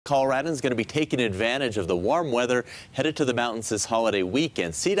Coloradans going to be taking advantage of the warm weather headed to the mountains this holiday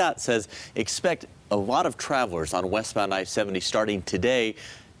weekend. CDOT says expect a lot of travelers on westbound I-70 starting today.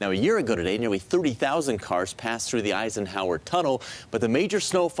 Now, a year ago today, nearly 30,000 cars passed through the Eisenhower Tunnel, but the major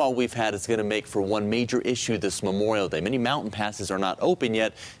snowfall we've had is going to make for one major issue this Memorial Day. Many mountain passes are not open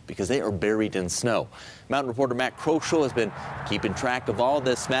yet because they are buried in snow. Mountain reporter Matt Kroschel has been keeping track of all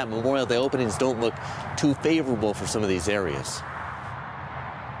this. Matt, Memorial Day openings don't look too favorable for some of these areas.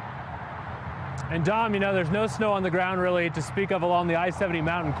 And Dom, you know, there's no snow on the ground really to speak of along the I-70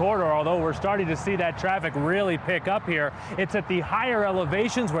 mountain corridor, although we're starting to see that traffic really pick up here. It's at the higher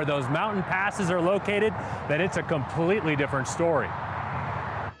elevations where those mountain passes are located that it's a completely different story.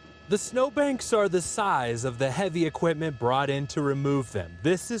 The snowbanks are the size of the heavy equipment brought in to remove them.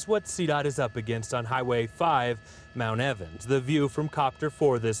 This is what CDOT is up against on Highway 5, Mount Evans. The view from Copter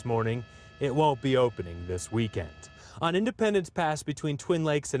 4 this morning, it won't be opening this weekend. On Independence Pass between Twin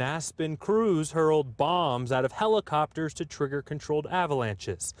Lakes and Aspen, crews hurled bombs out of helicopters to trigger controlled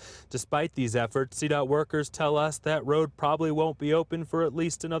avalanches. Despite these efforts, CDOT workers tell us that road probably won't be open for at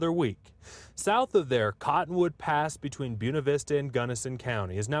least another week. South of there, Cottonwood Pass between Buena Vista and Gunnison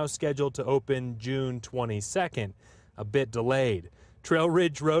County is now scheduled to open June 22nd, a bit delayed. Trail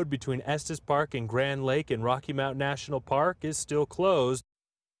Ridge Road between Estes Park and Grand Lake and Rocky Mountain National Park is still closed.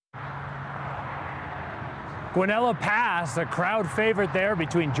 Guanella Pass, a crowd favorite there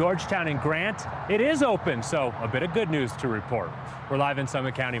between Georgetown and Grant. It is open, so a bit of good news to report. We're live in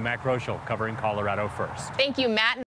Summit County. Matt Kroschel covering Colorado First. Thank you, Matt.